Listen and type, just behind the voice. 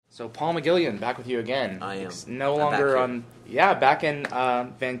So Paul McGillion, back with you again. I am. No longer on. Yeah, back in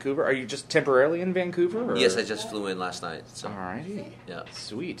Vancouver. Are you just temporarily in Vancouver? Or? Yes, I just flew in last night. So. Alrighty. Yeah.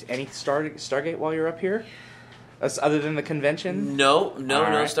 Sweet. Any Stargate while you're up here? Other than the convention? No,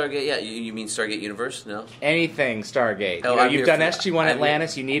 right. Stargate. Yeah, you mean Stargate Universe? No. Anything Stargate. Oh, you've done SG-1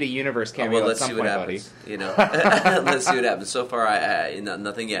 Atlantis. You need a universe cameo at some point, buddy. Let's see what happens. So far, I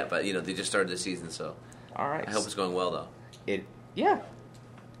nothing yet. But they just started the season, so. All right. I hope it's going well, though.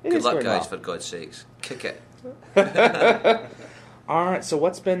 Good luck, guys, well. for God's sakes. Kick it. All right. So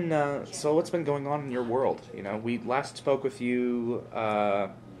what's been going on in your world? We last spoke with you.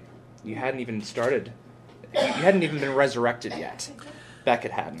 You hadn't even started. You hadn't even been resurrected yet.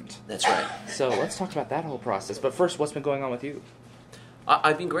 Beckett hadn't. That's right. So let's talk about that whole process. But first, what's been going on with you?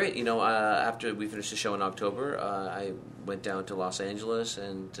 I've been great. After we finished the show in October, I went down to Los Angeles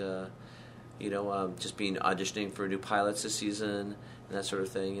and, just been auditioning for new pilots this season and that sort of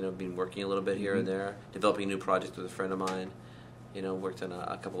thing. Been working a little bit here and there, developing a new project with a friend of mine. Worked on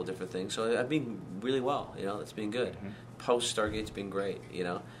a couple of different things. So I've been really well. It's been good. Mm-hmm. Post Stargate's been great.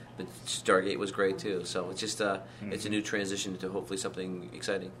 But Stargate was great too. So it's just it's a new transition to hopefully something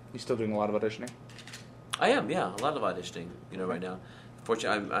exciting. You still doing a lot of auditioning? I am, yeah, a lot of auditioning. Right now.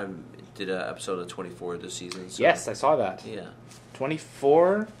 Fortunately, I did an episode of 24 this season. So. Yes, I saw that. Yeah.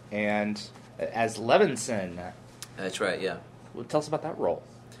 24 and as Levinson. That's right. Yeah. Well, tell us about that role.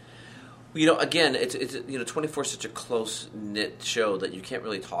 Again, it's 24 is such a close knit show that you can't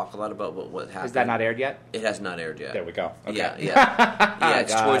really talk a lot about what happened. Is that not aired yet? It has not aired yet. There we go. Okay. Yeah.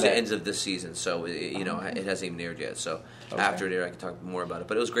 It's towards the ends of this season, so it hasn't even aired yet. So after it aired, I can talk more about it.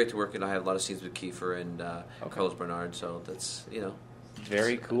 But it was great to work, and I had a lot of scenes with Kiefer and Carlos Bernard. So that's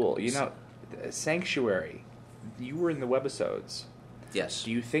very cool. Sanctuary. You were in the webisodes. Yes.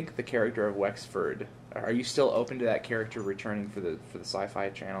 Do you think the character of Wexford? Are you still open to that character returning for the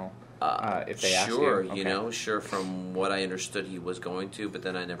Sci-Fi Channel? If they ask you? Sure. From what I understood, he was going to, but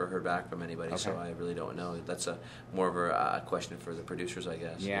then I never heard back from anybody, so I really don't know. That's more of a question for the producers, I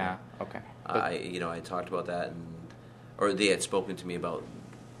guess. Yeah. Okay. I talked about that, or they had spoken to me about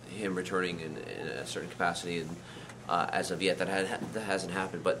him returning in a certain capacity, and as of yet, that hasn't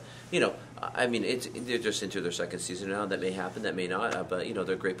happened. But they're just into their second season now. That may happen, that may not. But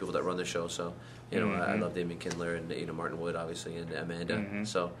they're great people that run the show. So I love Damien Kindler and Martin Wood, obviously, and Amanda. Mm-hmm.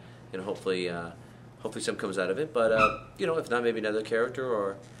 So hopefully something comes out of it. But if not, maybe another character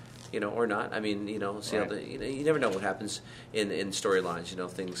or not. See how you never know what happens in storylines.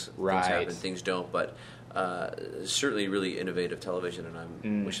 Things happen, things don't. But certainly, really innovative television, and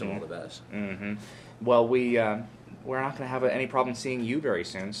I'm wishing them all the best. Mm-hmm. Well, we're not going to have any problem seeing you very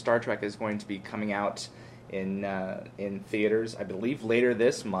soon. Star Trek is going to be coming out in theaters, I believe, later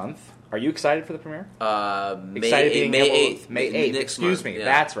this month. Are you excited for the premiere? May 8th. May 8th. Excuse me. Yeah.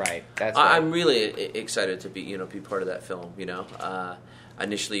 That's right. I'm really excited to be part of that film.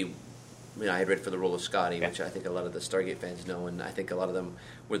 Initially, I had read for the role of Scotty, which I think a lot of the Stargate fans know, and I think a lot of them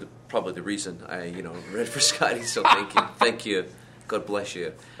were probably the reason I read for Scotty. So thank you. God bless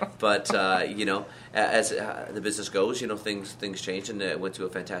you. But as the business goes, things change, and it went to a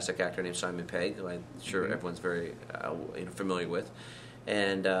fantastic actor named Simon Pegg, who I'm sure everyone's very familiar with.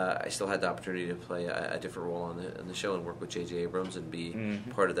 And I still had the opportunity to play a different role on the show and work with J.J. Abrams and be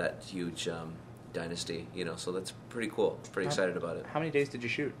part of that huge dynasty. So that's pretty cool. Pretty excited about it. How many days did you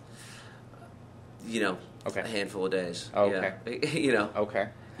shoot? A handful of days. Oh, okay. Yeah. Okay.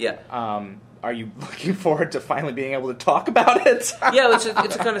 Yeah. Are you looking forward to finally being able to talk about it? Yeah, it's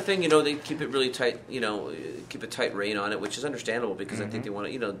a kind of thing. They keep it really tight. Keep a tight rein on it, which is understandable because I think they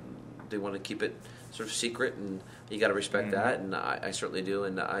want to. They want to keep it sort of secret, and you got to respect that, and I certainly do.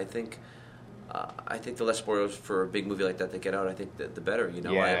 And I think the less spoilers for a big movie like that get out, I think the better.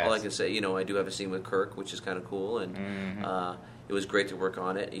 Yes. All I can say, I do have a scene with Kirk, which is kind of cool, and it was great to work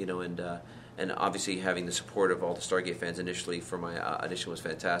on it. And obviously having the support of all the Stargate fans initially for my audition was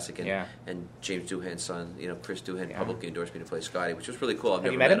fantastic. And James Doohan's son, Chris Doohan, publicly endorsed me to play Scotty, which was really cool. I've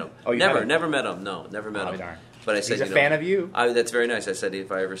never met him. Oh, never met him. No, never met him. Darn. But I said, he's a fan of you. That's very nice. I said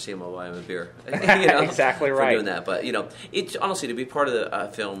if I ever see him, I'll buy him a beer. Exactly right. For doing that, but it's honestly to be part of the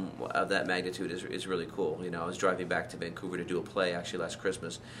film of that magnitude is really cool. I was driving back to Vancouver to do a play actually last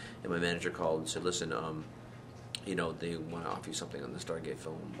Christmas, and my manager called and said, "Listen, they want to offer you something on the Stargate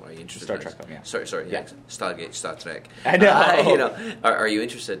film. Are you interested? Star Trek film, yeah. Sorry, yeah. Stargate, Star Trek. I know. Are you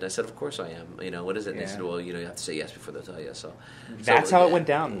interested? And I said, of course I am. What is it? And they said, well, you have to say yes before they tell you. So that's how it went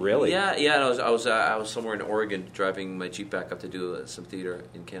down, really. Yeah. And I was somewhere in Oregon driving my Jeep back up to do some theater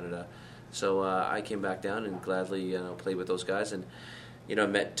in Canada. So I came back down and gladly played with those guys and. I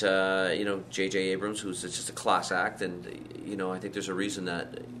met J.J. Abrams, who's just a class act, and I think there's a reason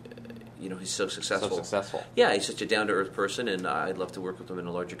that he's so successful. So successful. Yeah, he's such a down to earth person, and I'd love to work with him in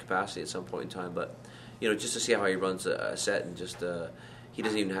a larger capacity at some point in time. But just to see how he runs a set and just. He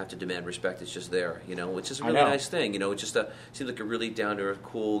doesn't even have to demand respect; it's just there, which is a really nice thing. It just seems like a really down to earth,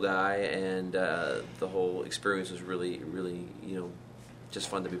 cool guy, and the whole experience was really, really, just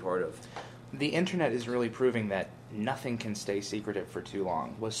fun to be part of. The internet is really proving that nothing can stay secretive for too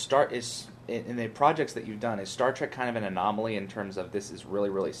long. In the projects that you've done, is Star Trek kind of an anomaly in terms of this is really,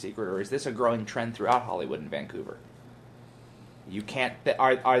 really secret, or is this a growing trend throughout Hollywood and Vancouver? You can't.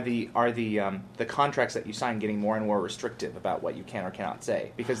 Are the contracts that you sign getting more and more restrictive about what you can or cannot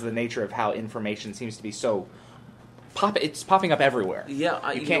say because of the nature of how information seems to be so it's popping up everywhere.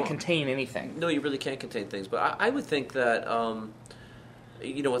 Yeah, you can't contain anything. No, you really can't contain things. But I would think that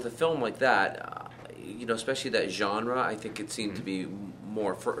with a film like that, especially that genre, I think it seemed to be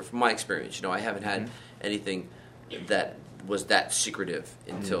more from my experience. I haven't had anything that was that secretive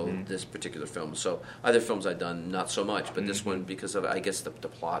until this particular film. So other films I've done, not so much, but this one, because of, I guess, the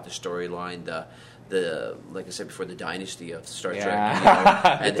plot, the storyline, the like I said before, the dynasty of Star Trek,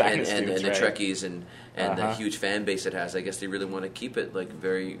 and the Trekkies, and the huge fan base it has. I guess they really want to keep it like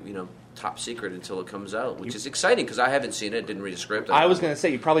very top secret until it comes out, which is exciting because I haven't seen it, didn't read a script. I was going to say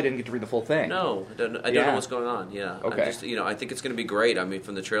you probably didn't get to read the full thing. No, I don't know what's going on. Yeah, okay. I think it's going to be great. I mean,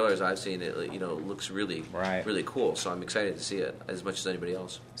 from the trailers I've seen, it looks really really cool. So I'm excited to see it as much as anybody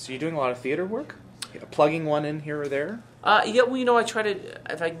else. So you're doing a lot of theater work, plugging one in here or there. Yeah, well, I try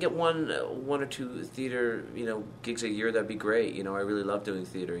to, if I can get one or two theater, gigs a year, that'd be great. I really love doing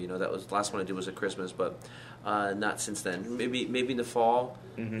theater. That was the last one I did was at Christmas, but not since then. Maybe in the fall,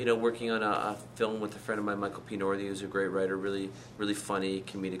 working on a film with a friend of mine, Michael P. Northey, who's a great writer, really, really funny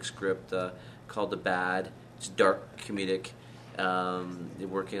comedic script called The Bad. It's dark comedic.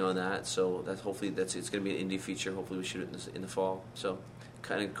 Working on that, so that's hopefully it's going to be an indie feature. Hopefully we shoot it in the fall. So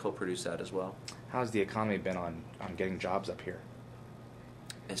kind of co-produce that as well. How's the economy been on getting jobs up here?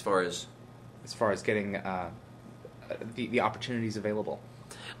 As far as getting the opportunities available.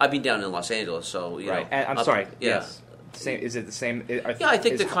 I've been down in Los Angeles, so right. And I'm sorry. Yeah. Yes. Same. Is it the same? I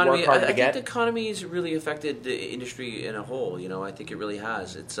think the economy. I think the economy has really affected the industry in a whole. I think it really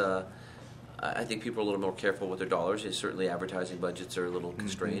has. It's. I think people are a little more careful with their dollars. Certainly, advertising budgets are a little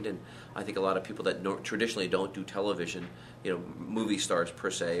constrained, and I think a lot of people that traditionally don't do television, movie stars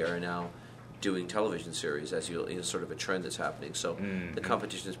per se, are now doing television series as sort of a trend that's happening. So the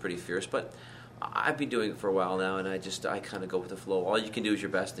competition is pretty fierce, but I've been doing it for a while now, and I kind of go with the flow. All you can do is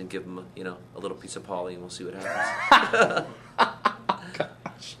your best and give them a little piece of Polly, and we'll see what happens.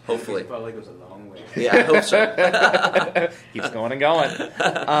 Hopefully. Polly goes a long way. Yeah, I hope so. Keeps going and going.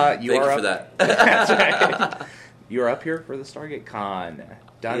 Thank you for that. That's right. You are up here for the Stargate Con.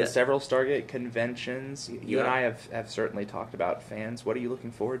 Done several Stargate conventions. You and I have certainly talked about fans. What are you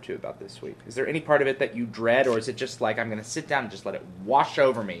looking forward to about this week? Is there any part of it that you dread, or is it just like I'm going to sit down and just let it wash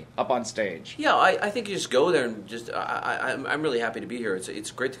over me up on stage? Yeah, I think you just go there and just. I'm really happy to be here.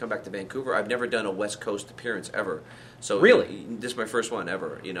 It's great to come back to Vancouver. I've never done a West Coast appearance ever. So really, this is my first one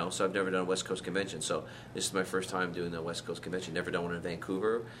ever. So I've never done a West Coast convention. So this is my first time doing the West Coast convention. Never done one in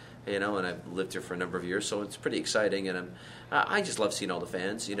Vancouver. And I've lived here for a number of years, so it's pretty exciting. And I just love seeing all the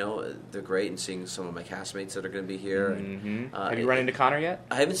fans. They're great, and seeing some of my castmates that are going to be here. And, have you run into Connor yet?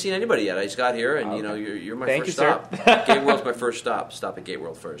 I haven't seen anybody yet. I just got here, and you're my first stop. Gate World's my first stop. Stop at Gate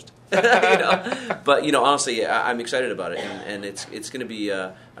World first. But honestly, I'm excited about it, and it's going to be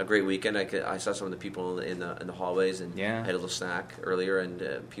a great weekend. I saw some of the people in the hallways, and had a little snack earlier,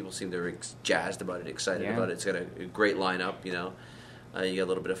 and people seem they're jazzed about it, excited about it. It's got a great lineup. You got a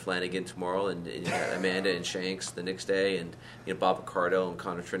little bit of Flanagan tomorrow, and you got Amanda and Shanks the next day, and Bob Picardo and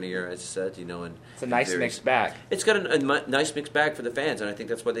Connor Trinier, as I said. And it's a nice mixed bag. It's got a nice mixed bag for the fans, and I think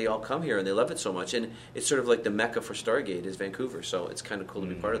that's why they all come here and they love it so much. And it's sort of like the mecca for Stargate is Vancouver, so it's kind of cool to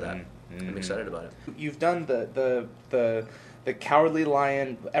be part of that. I'm excited about it. You've done the Cowardly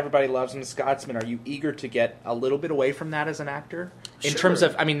Lion. Everybody loves him. Scotsman. Are you eager to get a little bit away from that as an actor? In terms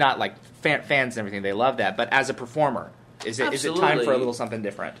of, not like fans and everything, they love that, but as a performer. Is it time for a little something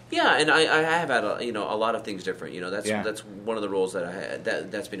different? Yeah, and I have had a lot of things different. That's one of the roles that I had.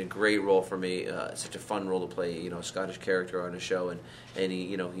 That's been a great role for me. Such a fun role to play. A Scottish character on a show, and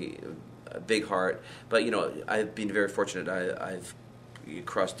he a big heart. But I've been very fortunate. I've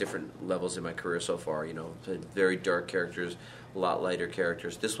crossed different levels in my career so far. Very dark characters, a lot lighter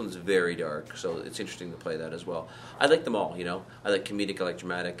characters. This one's very dark, so it's interesting to play that as well. I like them all. I like comedic, I like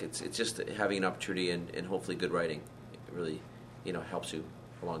dramatic. It's just having an opportunity and hopefully good writing. Really, helps you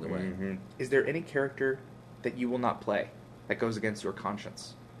along the way. Is there any character that you will not play that goes against your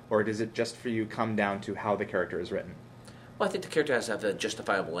conscience, or does it just for you come down to how the character is written? Well, I think the character has to have a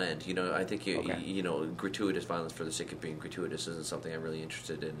justifiable end. I think Okay. gratuitous violence for the sake of being gratuitous isn't something I'm really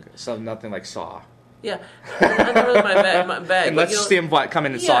interested in. So nothing like Saw. Yeah, not really my bag. And but, let's see him come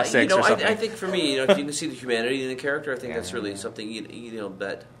in and Saw 6 or something. I think for me, if you can see the humanity in the character, I think that's really Yeah. something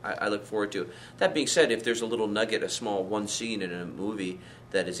that I look forward to. That being said, if there's a little nugget, a small one scene in a movie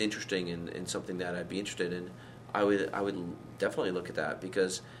that is interesting and something that I'd be interested in, I would definitely look at that,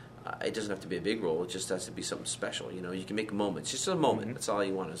 because it doesn't have to be a big role. It just has to be something special. You can make moments. Just a moment. Mm-hmm. That's all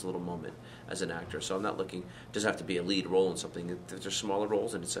you want, is a little moment as an actor. So I'm not looking. It doesn't have to be a lead role in something. If there's smaller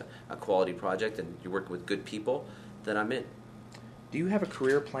roles and it's a quality project and you're working with good people, then I'm in. Do you have a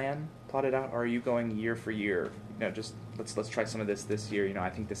career plan plotted out, or are you going year for year? Just let's try some of this year.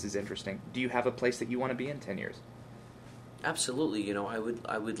 I think this is interesting. Do you have a place that you want to be in 10 years? Absolutely.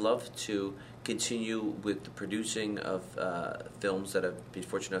 I would love to continue with the producing of films that I've been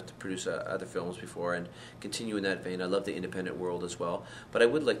fortunate enough to produce other films before, and continue in that vein. I love the independent world as well, but I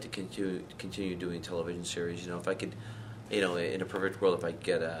would like to continue doing television series. If I could, in a perfect world, if I could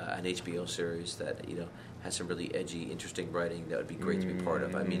get an HBO series that has some really edgy, interesting writing, that would be great to be part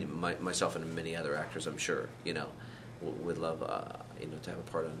of. I mean, myself and many other actors, I'm sure, would love to have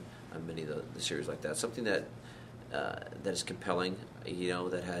a part on many of the series like that. Something that is compelling,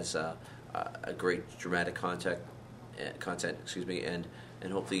 that has a great dramatic content,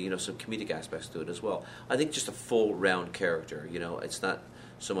 and hopefully some comedic aspects to it as well. I think just a full round character. It's not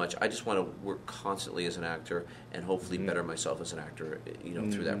so much. I just want to work constantly as an actor and hopefully better myself as an actor.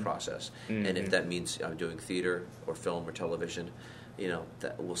 Through that process. And if that means I'm doing theater or film or television,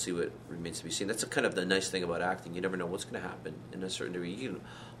 that we'll see what remains to be seen. That's kind of the nice thing about acting. You never know what's going to happen in a certain degree.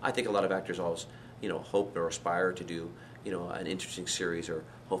 I think a lot of actors always hope or aspire to do an interesting series, or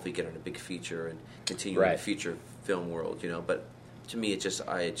hopefully get on a big feature and continue in the feature film world. But to me, I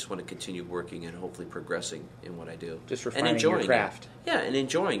just want to continue working and hopefully progressing in what I do. Just refining and enjoying your craft. Yeah, and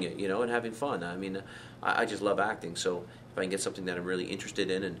enjoying it, and having fun. I mean, I just love acting. So if I can get something that I'm really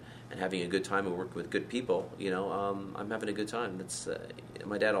interested in and having a good time and working with good people, I'm having a good time. That's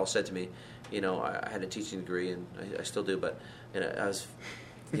my dad all said to me. I had a teaching degree, and I still do, but I was.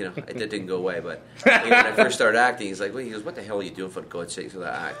 It didn't go away, but when I first started acting, he goes, what the hell are you doing, for God's sake,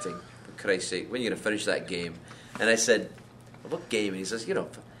 without acting? For Christ's sake, when are you going to finish that game? And I said, what game? And he says, you're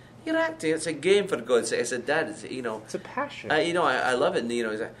acting, it's a game, for God's sake. I said, Dad, it's a passion. I love it. And, he's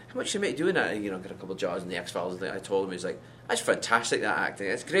like, how much you make doing that? And, got a couple of jobs in the X-Files. And I told him, he's like, that's fantastic, that acting.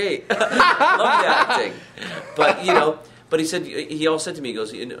 That's great. Love the acting. But he said, he always said to me, he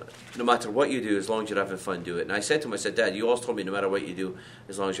goes, no matter what you do, as long as you're having fun, do it. And I said to him, Dad, you always told me no matter what you do,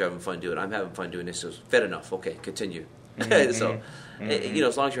 as long as you're having fun, do it. I'm having fun doing this. He goes, fair enough. Okay, continue. Mm-hmm. So,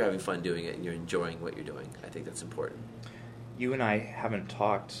 as long as you're having fun doing it and you're enjoying what you're doing, I think that's important. You and I haven't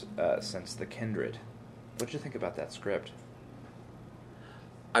talked since The Kindred. What did you think about that script?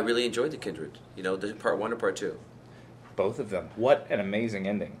 I really enjoyed The Kindred. The part 1 or part 2? Both of them. What an amazing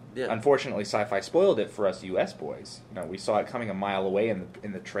ending. Yeah. Unfortunately, Sci-Fi spoiled it for us U.S. boys. We saw it coming a mile away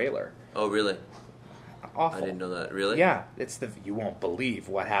in the trailer. Oh, really? Awful. I didn't know that. Really? Yeah. You won't believe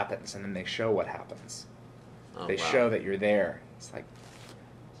what happens, and then they show what happens. Oh, They wow. show that you're there. It's like,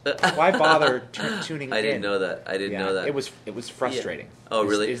 why bother tuning in? I didn't know that. I didn't know that. It was frustrating. Yeah. Oh,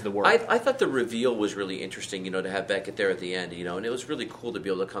 really? Is the word. I thought the reveal was really interesting, to have Beckett there at the end, and it was really cool to be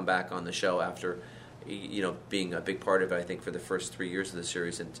able to come back on the show after, being a big part of it, I think, for the first 3 years of the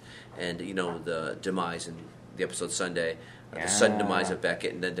series, and the demise in the episode Sunday, the sudden demise of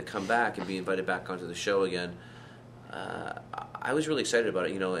Beckett, and then to come back and be invited back onto the show again. I was really excited about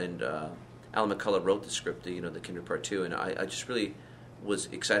it, and Alan McCullough wrote the script, the Kindred Part 2, and I just really was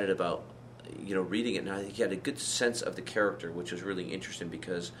excited about, reading it, and I think he had a good sense of the character, which was really interesting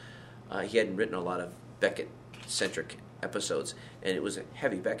because he hadn't written a lot of Beckett-centric episodes, and it was a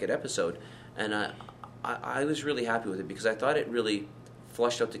heavy Beckett episode, and I was really happy with it because I thought it really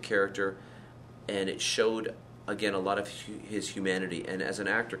fleshed out the character, and it showed, again, a lot of his humanity, and as an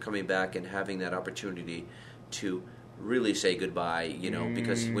actor coming back and having that opportunity to really say goodbye,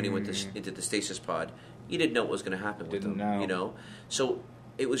 because when he went into the stasis pod, he didn't know what was going to happen with him, So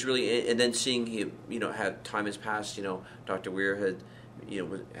it was really, and then seeing him, have time has passed, Dr. Weir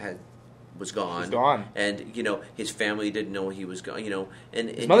was gone. He's gone. And, his family didn't know he was gone, and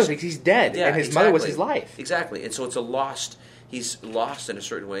his mother thinks he's dead, and his mother was his life. Exactly. And so it's he's lost in a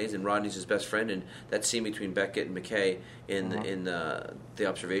certain ways, and Rodney's his best friend, and that scene between Beckett and McKay in the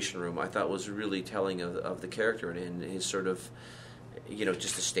observation room, I thought was really telling of the character and his sort of,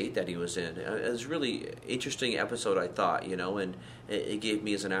 just the state that he was in. It was a really interesting episode, I thought, and it gave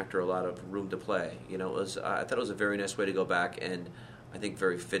me as an actor a lot of room to play. I thought it was a very nice way to go back, and I think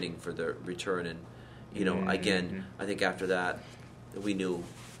very fitting for the return, and You know, again, I think after that, we knew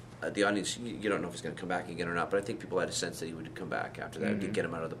the audience. You don't know if he's going to come back again or not, but I think people had a sense that he would come back after that. Get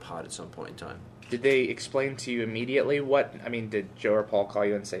him out of the pod at some point in time. Did they explain to you immediately what? I mean, did Joe or Paul call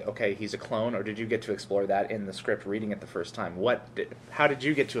you and say, "Okay, he's a clone," or did you get to explore that in the script, reading it the first time? How did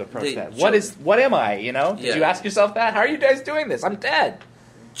you get to approach that? What am I? You know, did you ask yourself that? How are you guys doing this? I'm dead.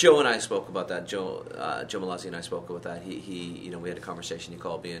 Joe and I spoke about that. Joe Malazzi and I spoke about that. He we had a conversation. He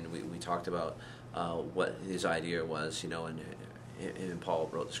called me and we talked about what his idea was. And him and Paul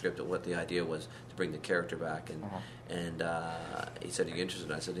wrote the script of what the idea was to bring the character back. And he said, "Are you interested?"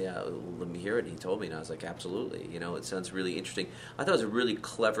 And I said, "Yeah, let me hear it." And he told me, and I was like, "Absolutely." It sounds really interesting. I thought it was a really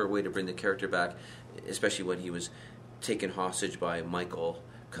clever way to bring the character back, especially when he was taken hostage by Michael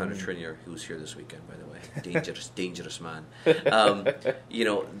Connor Trinier, who was here this weekend, by the way. Dangerous man.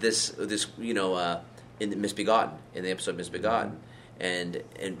 In the Misbegotten, in the episode Misbegotten, and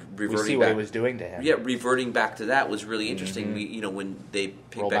reverting we see what he was doing to him. Yeah, reverting back to that was really interesting. When they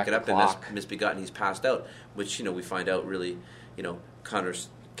pick back it up and Misbegotten, he's passed out, which we find out really, Connor's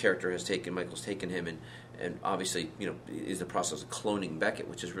character has taken Michael's taken him and obviously is the process of cloning Beckett,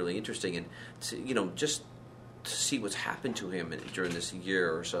 which is really interesting, and just to see what's happened to him during this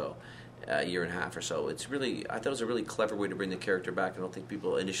year or so. Year and a half or so. I thought it was a really clever way to bring the character back. I don't think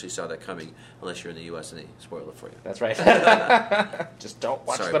people initially saw that coming unless you're in the U.S. and they spoil it for you. That's right. Just don't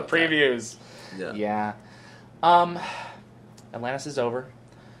watch the previews. That. Yeah. Atlantis is over.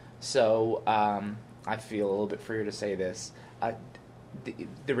 So I feel a little bit freer to say this.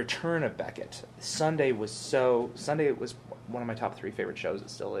 The return of Beckett. Sunday was one of my top 3 favorite shows. It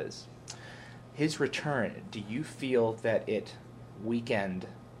still is. His return, do you feel that it weakened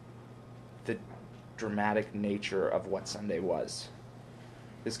the dramatic nature of what Sunday was?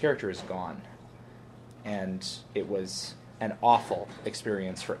 This character is gone, and it was an awful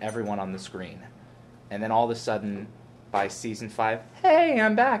experience for everyone on the screen. And then all of a sudden, by season 5, hey,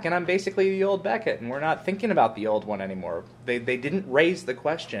 I'm back, and I'm basically the old Beckett, and we're not thinking about the old one anymore. They didn't raise the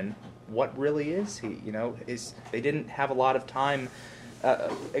question, what really is he? They didn't have a lot of time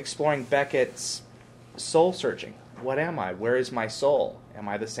exploring Beckett's soul searching. What am I? Where is my soul? Am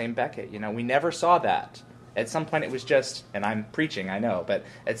I the same Beckett? We never saw that. At some point it was just, and I'm preaching, I know, but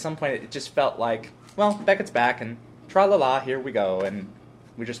at some point it just felt like, well, Beckett's back, and tra-la-la, here we go, and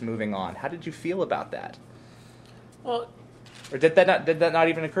we're just moving on. How did you feel about that? Well, or did that not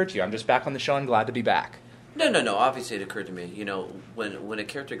even occur to you? I'm just back on the show and glad to be back. No. Obviously, it occurred to me. When a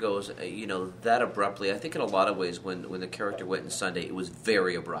character goes, that abruptly. I think in a lot of ways, when the character went in Sunday, it was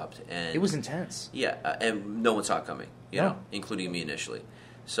very abrupt and it was intense. Yeah, and no one saw it coming. Including me initially.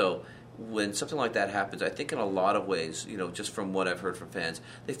 So when something like that happens, I think in a lot of ways, just from what I've heard from fans,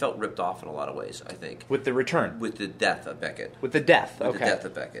 they felt ripped off in a lot of ways. I think with the return, with the death of Beckett, with the death of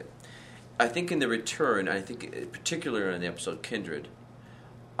Beckett. I think in the return, I think particularly in the episode Kindred.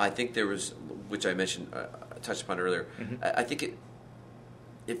 I think there was, which I mentioned, touched upon earlier. I think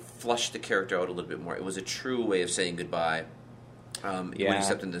it flushed the character out a little bit more. It was a true way of saying goodbye when he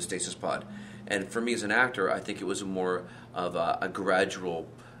stepped into the stasis pod. And for me as an actor, I think it was more of a gradual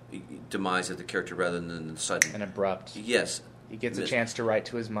demise of the character rather than sudden and abrupt. Yes, he gets a chance to write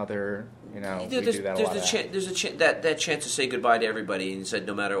to his mother. There's a chance that chance to say goodbye to everybody, and he said,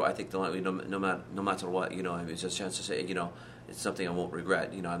 no matter what, I think no matter what, it's a chance to say, it's something I won't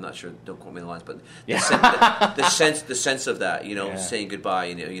regret. I'm not sure. Don't quote me on the lines, but the sense of that, saying goodbye,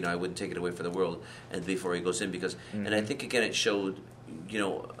 and I wouldn't take it away for the world. And before he goes in, because, and I think again it showed,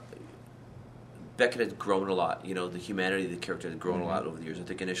 Beckett had grown a lot. The humanity of the character had grown a lot over the years. I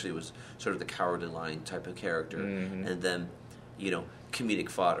think initially it was sort of the cowardly lion type of character, and then, comedic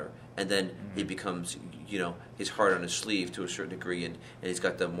fodder. And then it becomes, his heart on his sleeve to a certain degree, and he's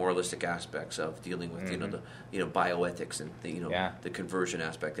got the moralistic aspects of dealing with, the bioethics and the conversion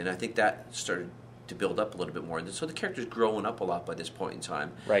aspect. And I think that started to build up a little bit more. And so the character's growing up a lot by this point in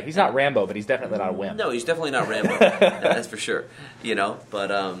time. Right. He's not Rambo, but he's definitely not a wimp. No, he's definitely not Rambo. That's for sure. But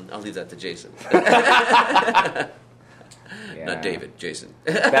I'll leave that to Jason. Not David, Jason.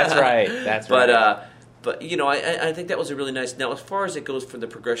 That's right. That's right. But I think that was a really nice. Now, as far as it goes from the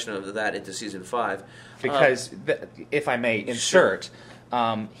progression of that into season 5, because if I may insert,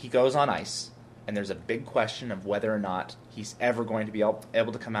 he goes on ice, and there's a big question of whether or not he's ever going to be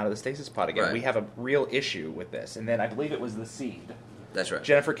able to come out of the stasis pod again. Right. We have a real issue with this, and then I believe it was the seed. That's right.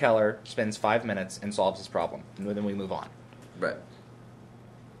 Jennifer Keller spends 5 minutes and solves his problem, and then we move on. Right.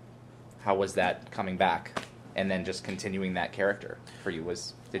 How was that coming back, and then just continuing that character for you?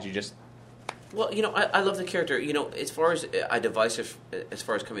 Did you just? Well, I love the character. As far as a divisive, as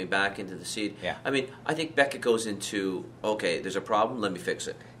far as coming back into the seed. Yeah. I mean, I think Beckett goes into, okay, there's a problem, let me fix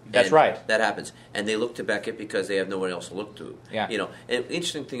it. That's And right. That happens, and they look to Beckett because they have no one else to look to. Yeah. You know, and the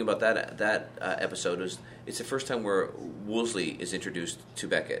interesting thing about that episode is it's the first time where Woolsey is introduced to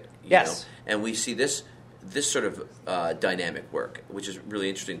Beckett. Yes. know? And we see this sort of dynamic work, which is really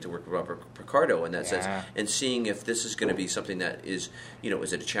interesting to work with Robert Picardo in that sense, and seeing if this is going to be something that is,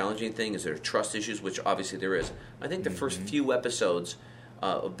 is it a challenging thing? Is there trust issues? Which obviously there is. I think the first few episodes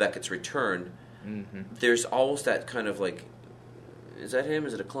of Beckett's return, there's always that kind of like, is that him?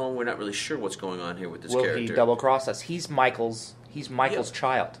 Is it a clone? We're not really sure what's going on here with this character. Will he double cross us? He's Michael's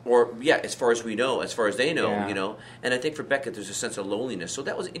child. Or, as far as we know, as far as they know, And I think for Beckett, there's a sense of loneliness. So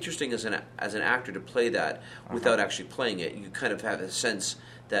that was interesting as an actor to play that without actually playing it. You kind of have a sense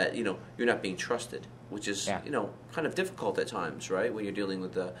that, you're not being trusted, which is, kind of difficult at times, right? When you're dealing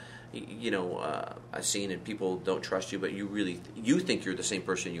with a scene and people don't trust you, but you think you're the same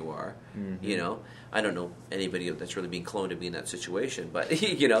person you are, I don't know anybody that's really being cloned to be in that situation, but do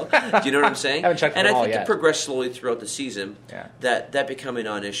you know what I'm saying? Haven't checked and I them all think yet. it progressed slowly throughout the season. That became a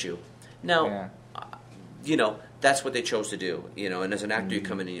non-issue. Now, that's what they chose to do. And as an actor, you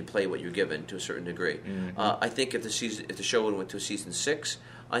come in and you play what you're given to a certain degree. I think if the show went to season 6,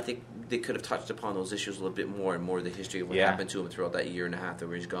 I think they could have touched upon those issues a little bit more and more of the history of what happened to him throughout that year and a half that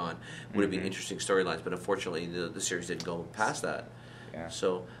where he's gone. Would have been interesting storylines, but unfortunately, the series didn't go past that. Yeah.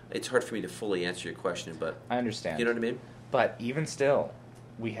 So it's hard for me to fully answer your question, but I understand. You know what I mean? But even still,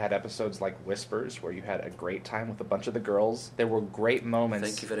 we had episodes like Whispers where you had a great time with a bunch of the girls. There were great moments.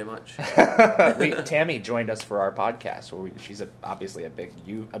 Thank you very much. Tammy joined us for our podcast, where she's obviously a big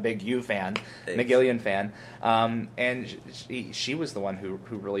You fan, Thanks. McGillian fan, and she was the one who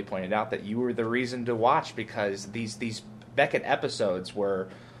really pointed out that you were the reason to watch, because these Beckett episodes were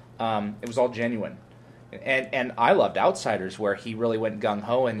it was all genuine. And I loved Outsiders, where he really went gung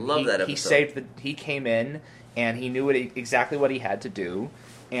ho, and that episode. he came in and he knew exactly what he had to do,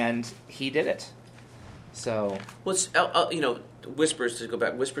 and he did it. So, Whispers, to go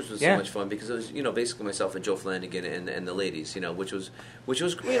back, Whispers was so much fun because it was, basically myself and Joe Flanagan and the ladies, which was, it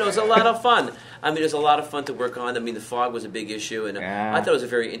was a lot of fun. I mean, it was a lot of fun to work on. I mean, the fog was a big issue, and I thought it was a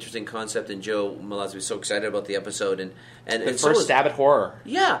very interesting concept, and Joe Malazzi was so excited about the episode, and the first stab at horror.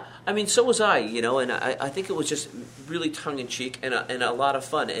 Yeah, I mean, so was I, and I think it was just really tongue-in-cheek and a lot of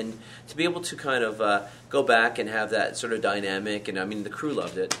fun, and to be able to kind of go back and have that sort of dynamic, and I mean, the crew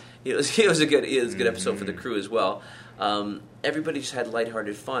loved it. It was a good episode for the crew as well. Everybody just had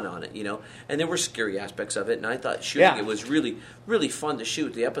lighthearted fun on it, and there were scary aspects of it, and I thought shooting it was really, really fun to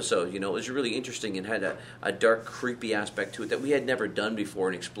shoot the episode, it was really interesting and had a dark, creepy aspect to it that we had never done before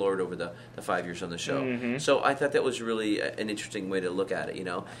and explored over the 5 years on the show. So I thought that was really an interesting way to look at it,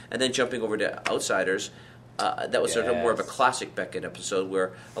 and then jumping over to Outsiders, that was sort of more of a classic Beckett episode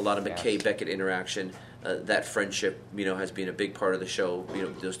where a lot of McKay-Beckett interaction, that friendship, has been a big part of the show.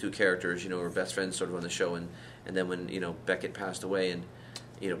 Those two characters, were best friends sort of on the show, and then when Beckett passed away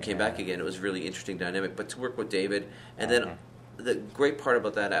and came back again, it was a really interesting dynamic. But to work with David, and then the great part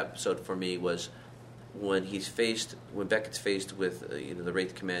about that episode for me was when Beckett's faced with the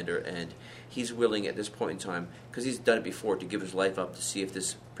Wraith Commander, and he's willing at this point in time, because he's done it before, to give his life up to see if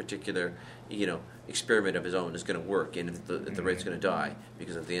this particular experiment of his own is going to work, and if the Wraith's going to die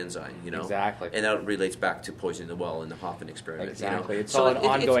because of the enzyme, Exactly. And that relates back to poisoning the well and the Hoffman experiment. Exactly. It's all an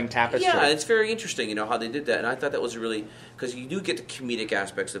ongoing tapestry. Yeah, it's very interesting, how they did that, and I thought that was really, because you do get the comedic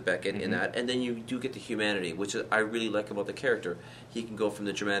aspects of Beckett in that, and then you do get the humanity, which I really like about the character. He can go from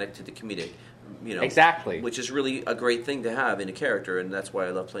the dramatic to the comedic. Exactly, which is really a great thing to have in a character, and that's why I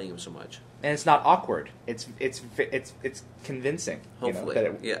love playing him so much. And it's not awkward. It's convincing. Hopefully,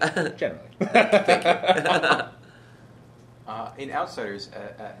 generally. Thank you. In Outsiders,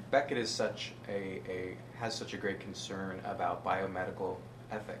 Beckett is has such a great concern about biomedical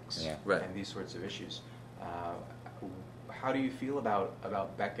ethics and these sorts of issues. How do you feel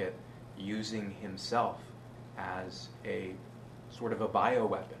about Beckett using himself as a sort of a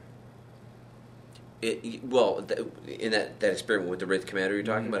bioweapon? In that experiment with the Wraith Commander you're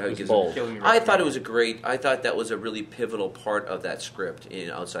talking about, how he gives bold. I thought it was I thought that was a really pivotal part of that script in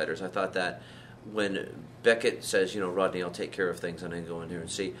Outsiders. I thought that when Beckett says, Rodney, I'll take care of things, and I go in here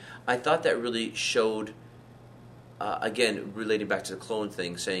and see, I thought that really showed, again, relating back to the clone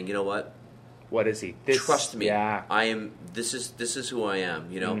thing, saying, you know what? What is he? Trust me. Yeah. I am. This is who I am.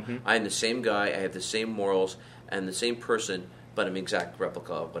 I am the same guy. I have the same morals. I'm the same person, but I'm an exact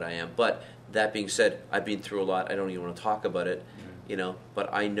replica of what I am. But that being said, I've been through a lot. I don't even want to talk about it,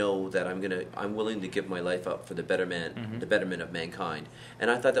 But I know that I'm willing to give my life up for the betterment of mankind.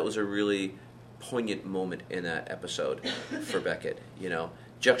 And I thought that was a really poignant moment in that episode for Beckett.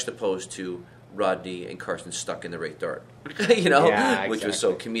 Juxtaposed to Rodney and Carson stuck in the Wraith Dart, exactly. Which was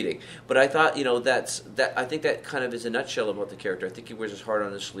so comedic. But I thought, I think that kind of is a nutshell about the character. I think he wears his heart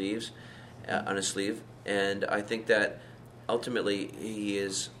on his sleeve, and I think that ultimately he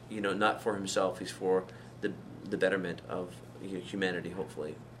is, not for himself. He's for the betterment of humanity.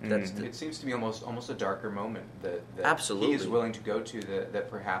 Hopefully, it seems to be almost a darker moment that absolutely he is willing to go to that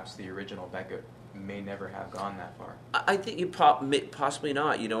perhaps the original Beckett may never have gone that far. I think you possibly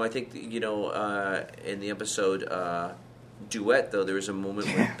not. I think in the episode Duet, though, there is a moment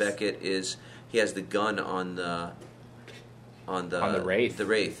where Beckett he has the gun on the Wraith,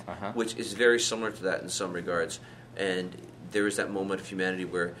 which is very similar to that in some regards. And there is that moment of humanity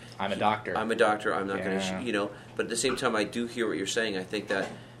where I'm a doctor. I'm not going to, But at the same time, I do hear what you're saying. I think that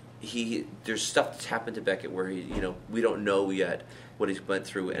there's stuff that's happened to Beckett where we don't know yet what he's went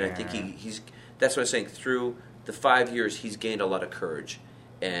through, and I think he's. That's what I'm saying. Through the 5 years, he's gained a lot of courage,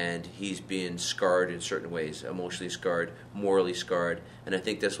 and he's been scarred in certain ways, emotionally scarred, morally scarred, and I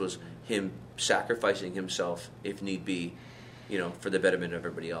think this was him sacrificing himself, if need be, for the betterment of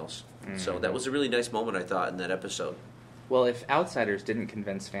everybody else. Mm-hmm. So that was a really nice moment, I thought, in that episode. Well, if Outsiders didn't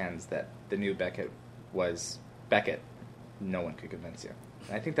convince fans that the new Beckett was Beckett, no one could convince you.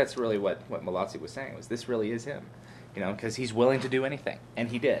 And I think that's really what Malazzi was saying, was this really is him, because he's willing to do anything, and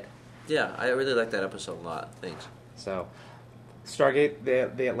he did. Yeah, I really like that episode a lot. Thanks. So, Stargate,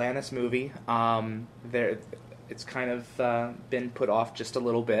 the Atlantis movie, it's kind of been put off just a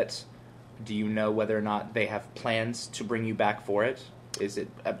little bit. Do you know whether or not they have plans to bring you back for it? Is it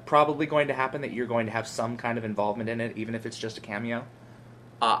probably going to happen that you're going to have some kind of involvement in it, even if it's just a cameo?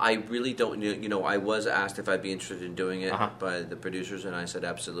 I really don't. I was asked if I'd be interested in doing it by the producers, and I said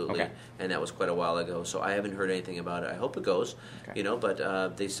absolutely. Okay. And that was quite a while ago, so I haven't heard anything about it. I hope it goes. Okay.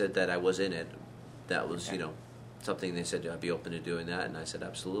 But they said that I was in it. That was, something they said I'd be open to doing that, and I said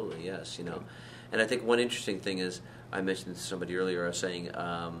absolutely, yes. And I think one interesting thing is I mentioned to somebody earlier. I was saying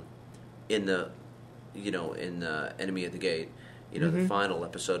in the Enemy at the Gate, the final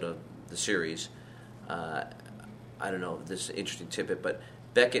episode of the series. I don't know this interesting tidbit, but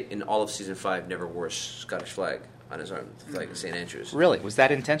Beckett, in all of season 5, never wore a Scottish flag on his arm, the flag of St. Andrews. Really? Was that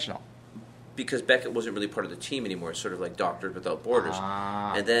intentional? Because Beckett wasn't really part of the team anymore, sort of like Doctors Without Borders.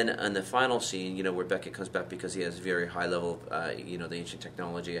 And then on the final scene, where Beckett comes back because he has very high level, the ancient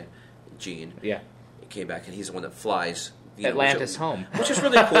technology gene. Yeah. He came back, and he's the one that flies Atlantis home, which is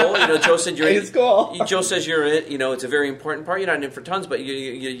really cool. Joe said you're. It's cool. Joe says you're in it. It's a very important part. You're not in it for tons, but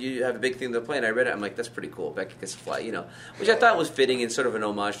you have a big thing to play. And I read it. I'm like, that's pretty cool. Beckett gets to fly. Which I thought was fitting and sort of an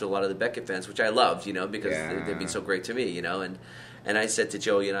homage to a lot of the Beckett fans, which I loved. Because they've been so great to me. And I said to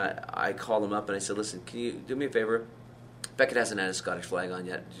Joe, I called him up and I said, listen, can you do me a favor? Beckett hasn't had a Scottish flag on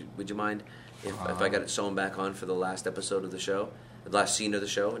yet. Would you mind if I got it sewn back on for the last episode of the show, the last scene of the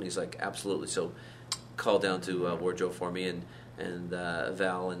show? And he's like, absolutely. So called down to Wardrobe for me, and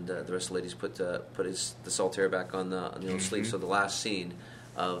Val and the rest of the ladies put the Saltaire back on the old sleeve. So the last scene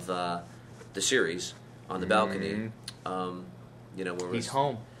of the series on the balcony, where he's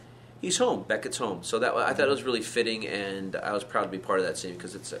home. He's home. Beckett's home. So that I thought it was really fitting, and I was proud to be part of that scene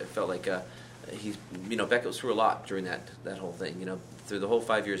because it felt like Beckett was through a lot during that whole thing. Through the whole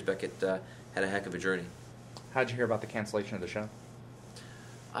 5 years, Beckett had a heck of a journey. How'd you hear about the cancellation of the show?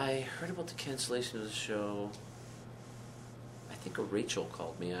 I heard about the cancellation of the show. I think Rachel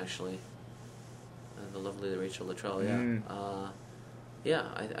called me, actually. The lovely Rachel Luttrell, yeah.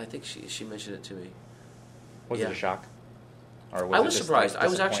 I think she mentioned it to me. Was it a shock? Or was I was surprised. I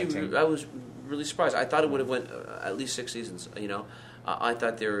was really surprised. I thought it would have went at least 6 seasons, I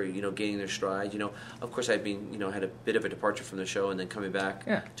thought they were, gaining their stride. Of course, I'd been, had a bit of a departure from the show, and then coming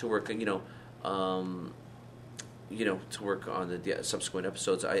back to work, to work on the subsequent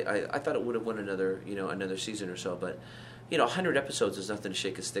episodes. I thought it would have won another season or so, but 100 episodes is nothing to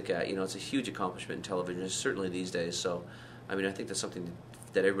shake a stick at. It's a huge accomplishment in television, certainly these days. So, I think that's something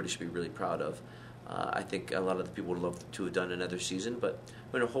that everybody should be really proud of. I think a lot of the people would love to have done another season, but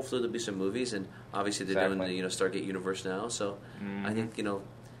hopefully there'll be some movies, and obviously they're doing the Stargate universe now. So I think the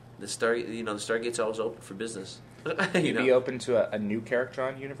Stargate's always open for business. You'd be open to a new character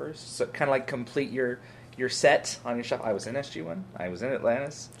on universe, so kind of like complete your set on your shelf. I was in SG-1. I was in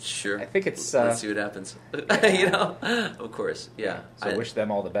Atlantis. Sure. I think it's. Let's see what happens. Of course, yeah. So I wish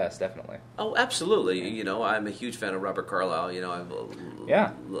them all the best, definitely. Oh, absolutely. I'm a huge fan of Robert Carlyle.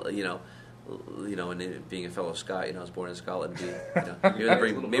 And being a fellow Scot, I was born in Scotland. Maybe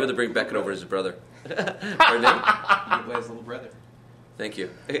they'll bring Beckett over as his brother. Pardon me? You play his little brother. Thank you.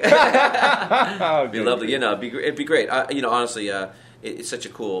 It'd be lovely. It'd be great. Honestly, it's such a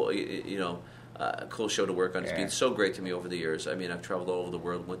cool, a cool show to work on. It's been so great to me over the years. I mean, I've traveled all over the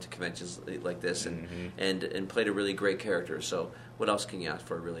world, went to conventions like this, and played a really great character. So what else can you ask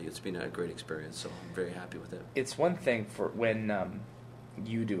for, really? It's been a great experience, so I'm very happy with it. It's one thing for when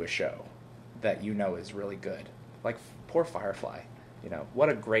you do a show that you know is really good. Like, poor Firefly. You know, what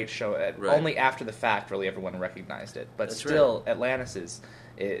a great show. Only after the fact, really, everyone recognized it. But still, Atlantis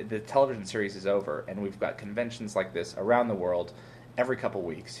the television series is over, and we've got conventions like this around the world every couple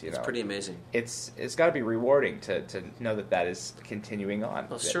weeks. It's pretty amazing. It's got to be rewarding to know that is continuing on.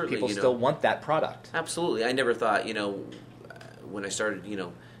 Well, certainly, people still want that product. Absolutely. I never thought, when I started,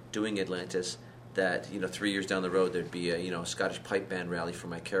 doing Atlantis, that 3 years down the road there'd be a Scottish pipe band rally for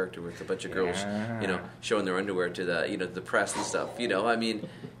my character with a bunch of girls showing their underwear to the press and stuff. I mean,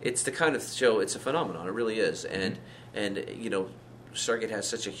 it's the kind of show. It's a phenomenon. It really is. And Stargate has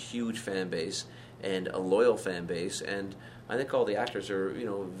such a huge fan base and a loyal fan base, and I think all the actors are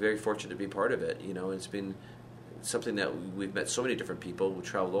very fortunate to be part of it. It's been something that we've met so many different people. We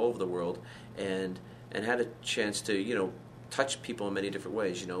traveled all over the world and had a chance to touch people in many different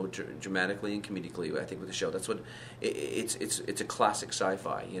ways, dramatically and comedically. I think with the show, that's what it's a classic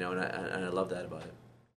sci-fi, and I love that about it.